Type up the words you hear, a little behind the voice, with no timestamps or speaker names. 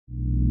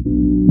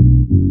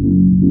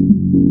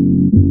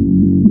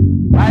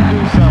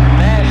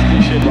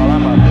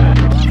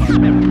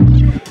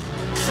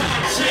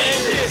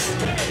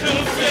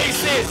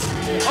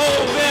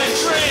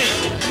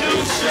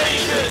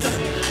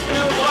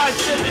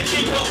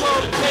me no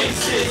more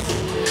places.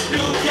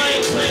 New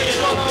game playing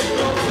all over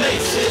new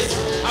places.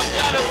 I've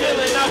got a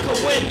feeling I can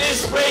win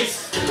this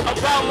race.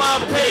 About my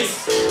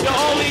pace. The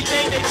only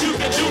thing that you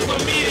can do for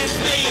me is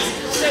please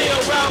stay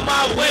around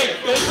my way.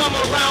 Don't come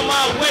around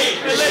my way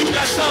unless you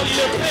got something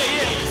to pay.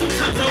 Yeah.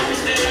 Sometimes I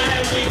wish that I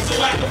had wings so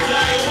I could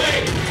fly away.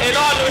 And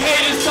all the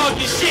haters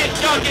talking shit,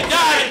 y'all can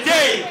die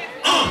today.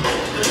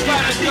 Try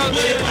to think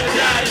what if I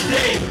die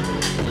today?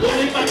 Well,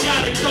 if I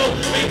gotta go,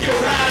 make it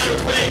ride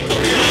away.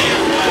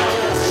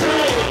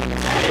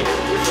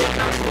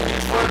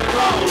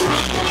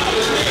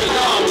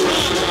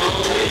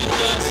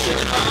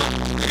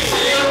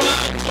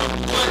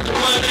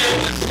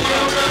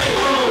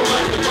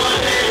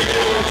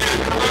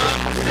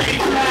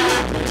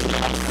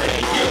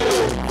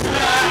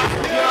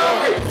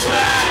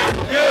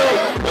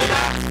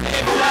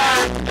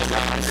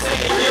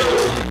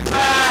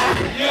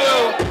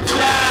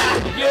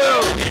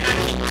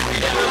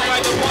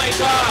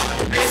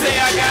 They say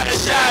I got a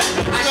shot,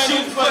 I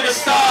shoot for the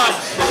stars.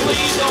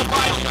 Please don't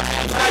fight me,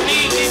 I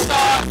need these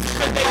stars,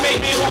 cause they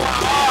make me who I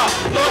are.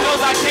 Lord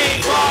knows I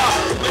came far.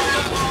 When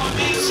I'm on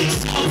me, she's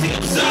salty,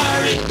 I'm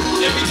sorry.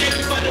 Every day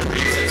we find a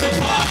reason to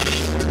party.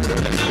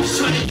 I'm just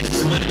trying to get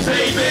this money,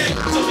 baby.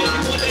 So maybe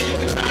one day you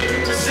can try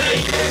to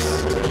say this.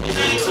 And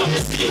I ain't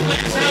talking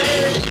sequence, I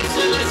ain't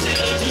so let's say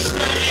you just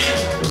stand.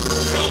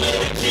 Throw me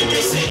the key,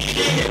 we say you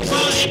didn't get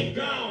money.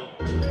 Gone.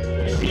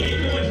 And she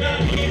ain't doing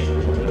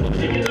nothing.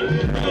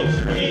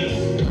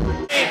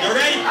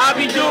 I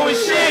be doing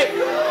shit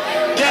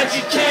that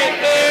you can't.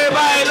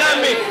 Everybody love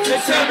me, so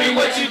tell me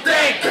what you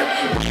think.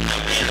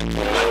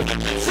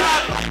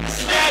 Top,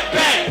 snap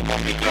back,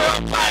 girl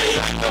body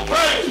like a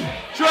bird,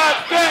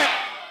 drop back.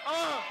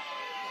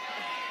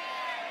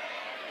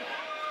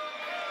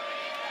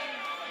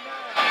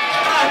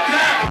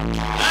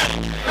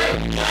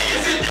 Why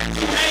is it that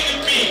you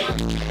hating me?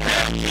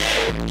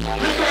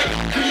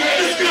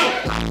 Let's go.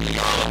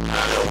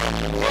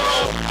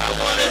 I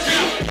wanna do.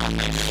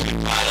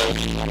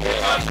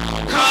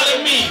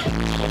 Calling me,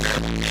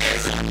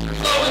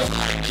 flowing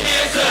like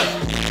cancer.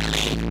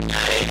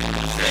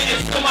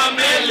 Singing to my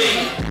medley.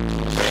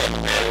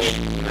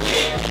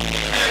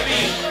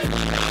 Heavy,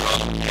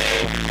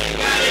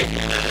 got it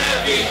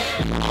heavy.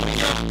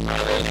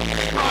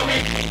 Call me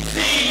C,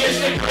 it's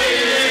the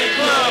greatest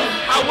club.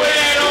 I wear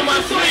that on my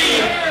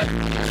sleeve.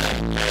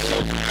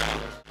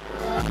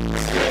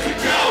 It's good to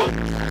go.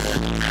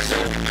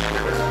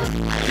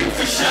 You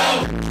for sure.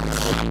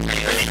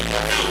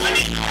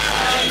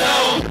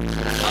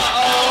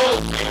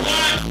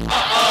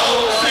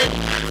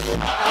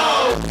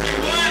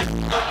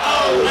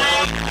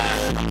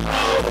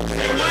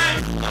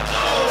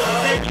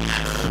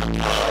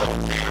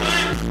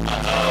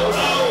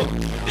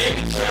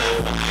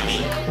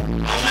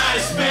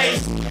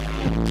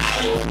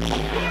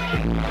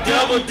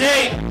 Double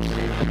date.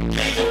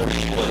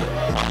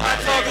 I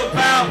talk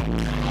about.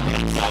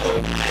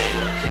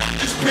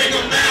 Just bring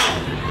them out.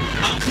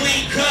 I'm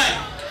clean cut.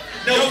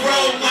 No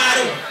role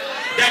model.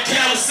 That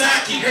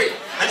Kawasaki.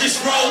 I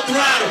just roll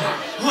throttle.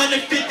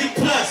 150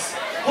 plus.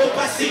 Hope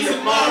I see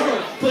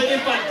tomorrow. But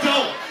if I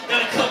don't,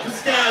 got a couple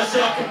styles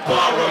y'all can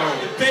borrow.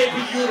 And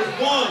baby, you the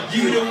one.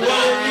 You the one.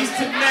 At least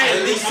tonight.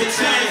 At least tonight. I'm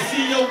trying to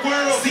see your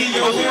world. See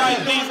your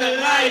world. On the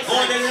lights.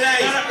 On the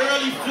lights. Got an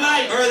early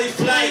flight. Early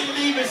flight. Ain't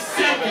leaving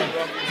 7.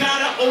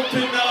 Gotta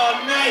open all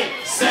night.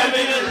 7-11.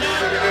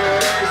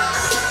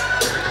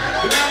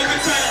 But now let me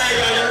try it out,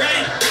 y'all. You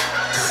ready?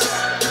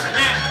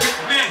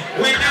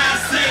 When I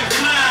say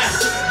fly,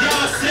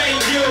 y'all say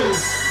you.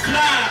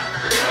 Fly.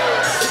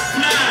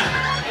 Fly.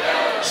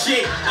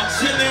 Shit, I'm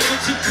chillin'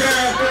 with your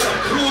girl. I'm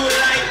cool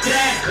like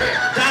that.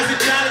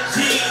 $1,000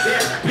 jeans.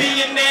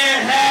 Billionaire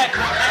hat.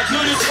 I do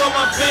this for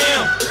my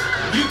fam.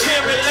 You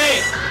can't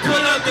relate.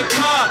 Pull up the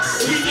car.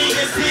 We need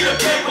to see the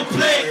paper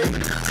plate.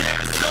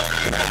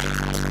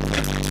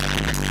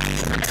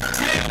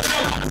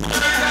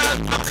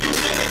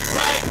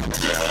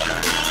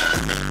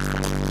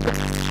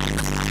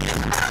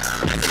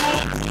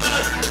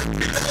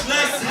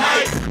 Let's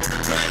hype.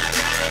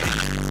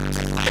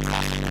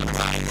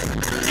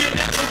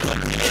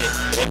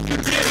 If you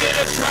give it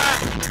a try,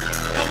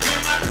 don't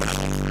give my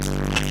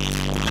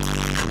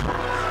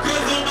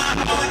cause on my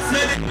heart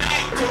till the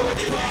night.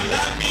 If you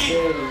love me,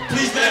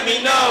 please let me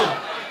know.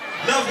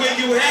 Love when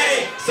you had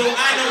it, so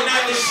I know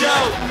not to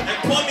show. And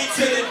point me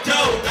to the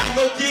door, I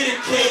go get a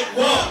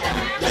cakewalk.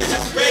 This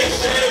is space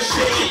shuttle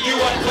shaking you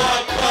up,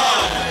 car.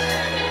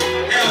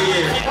 Hell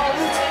yeah.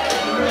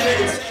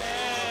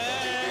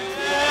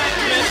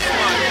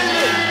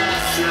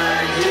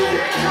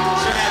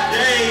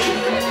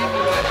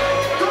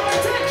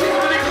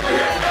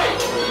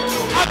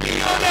 I be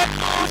on that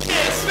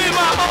bullshit, spin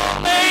my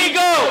whole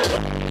ego.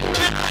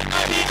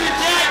 I need to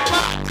jack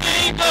my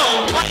ego.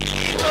 My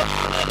ego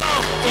all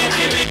alone. Can't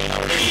give me no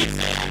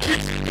reason.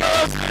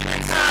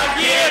 Time,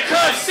 yeah,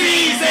 cut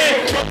season.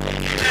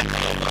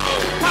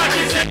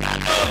 Pockets and I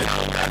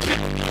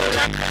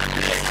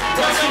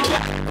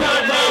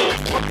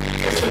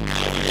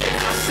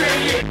say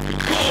it.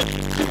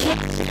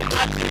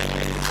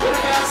 You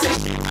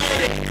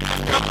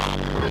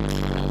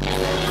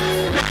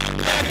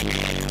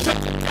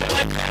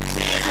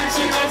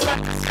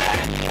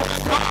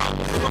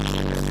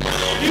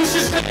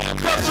should step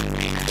up.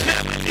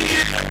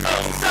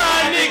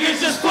 Side niggas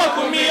just fuck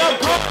with me, I'm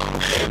gone.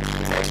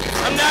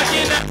 I'm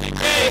knocking out the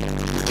gate.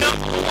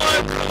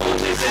 #1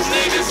 this is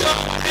niggas on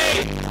me.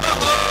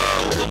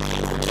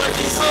 But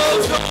these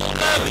hoes don't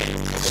love it.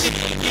 She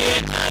ain't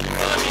getting nothing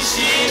from me.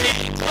 She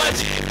ain't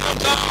budget. I'm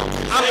gone.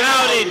 I'm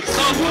out it.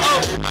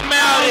 I'm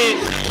out it.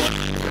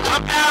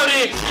 I'm out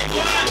it.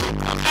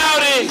 I'm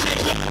out it.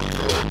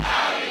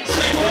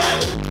 Say what?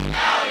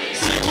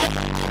 Say what?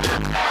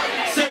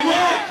 Say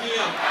what?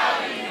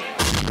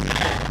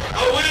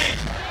 Oh wait.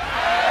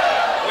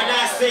 When I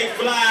say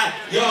fly,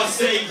 y'all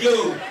say you.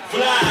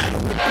 Fly.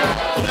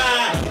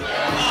 Fly.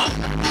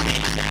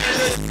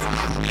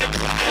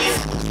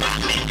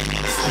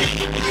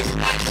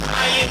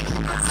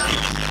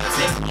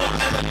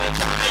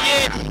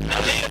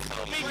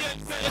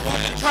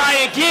 Try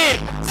again.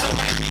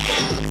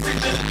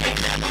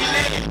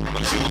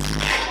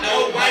 No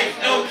wife,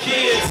 no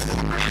kids.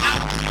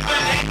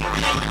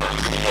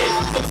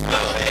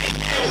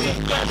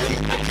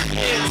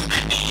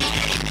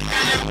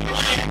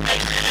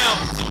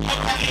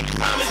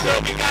 Promise, girl,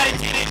 we gotta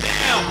get it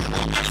down.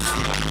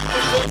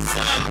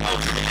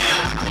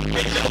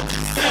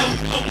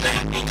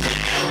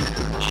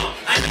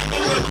 I never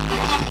would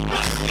walk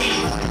my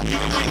speed.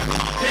 Even when you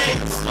call big,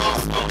 small,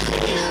 some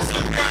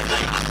girls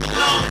like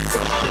long, it's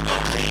all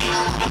on me.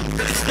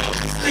 It's no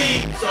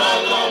sleep, it's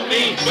all on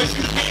me. But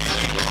you can't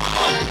sleep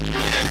hard,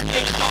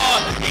 it's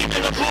hard.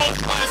 Even the Bulls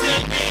was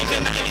in the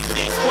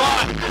 96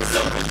 squad. So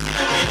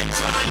I'm really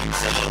trying to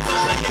tell them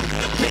like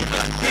it's a pick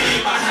up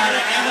game. I had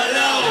to add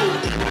hello.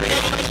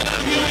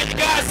 You ain't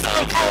got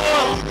something for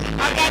them.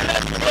 I got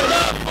nothing but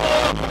love for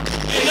them.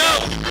 You know,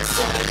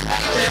 so that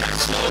I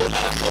showed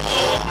up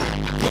for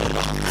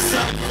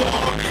something for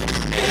them.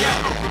 And yo,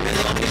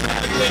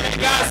 I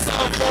got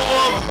something for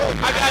them.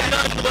 I got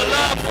nothing but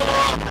love for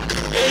them.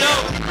 You know,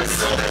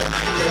 so that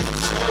I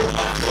show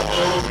up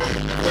for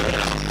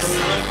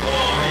something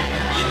for them.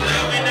 You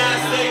know, when I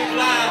say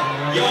fly,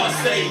 y'all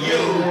say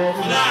you.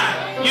 Fly.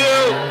 You.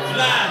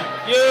 Fly.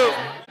 You.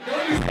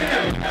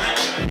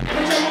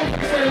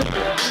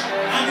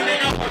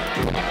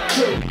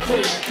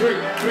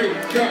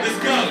 Let's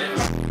go.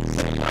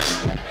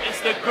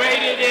 It's the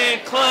Greater Than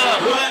Club.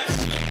 What?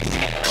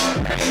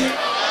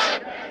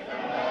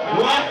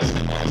 What?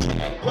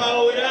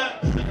 Hold up.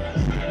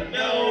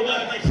 No,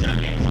 I'm like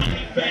shocking,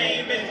 funny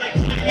fame. It's like I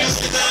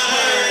see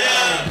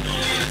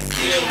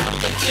him.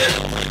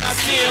 I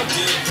see him.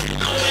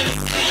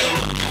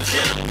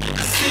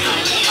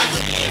 I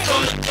came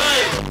from the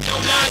gun.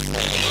 Don't mind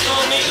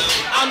on me.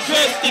 I'm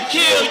dressed to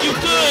kill. You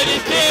good?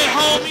 It's dead,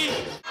 homie.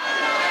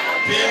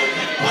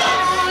 Billion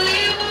bucks.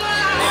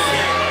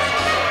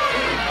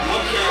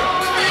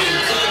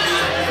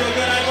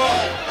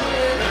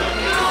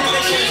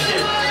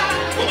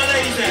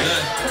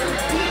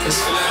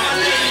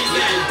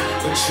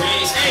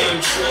 Dreams come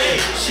true.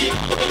 She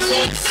was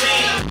on the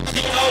scene.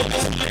 She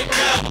always wanna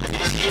go.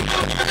 She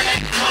always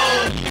back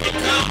home.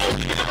 Go.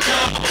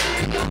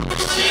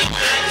 She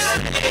like to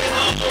stay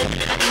home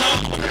when I'm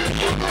home.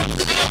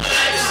 She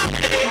like to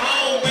stay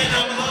home when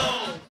I'm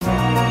home.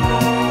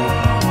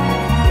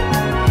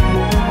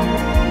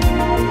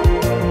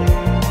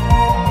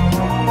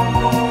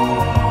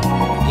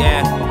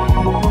 Yeah.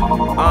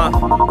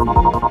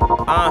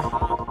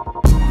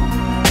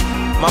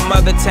 My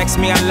mother texts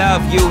me, I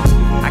love you.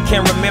 I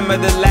can't remember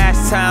the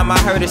last time I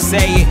heard her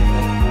say it.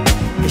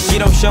 And she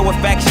don't show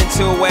affection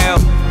too well.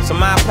 So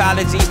my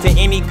apologies to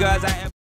any girls I ever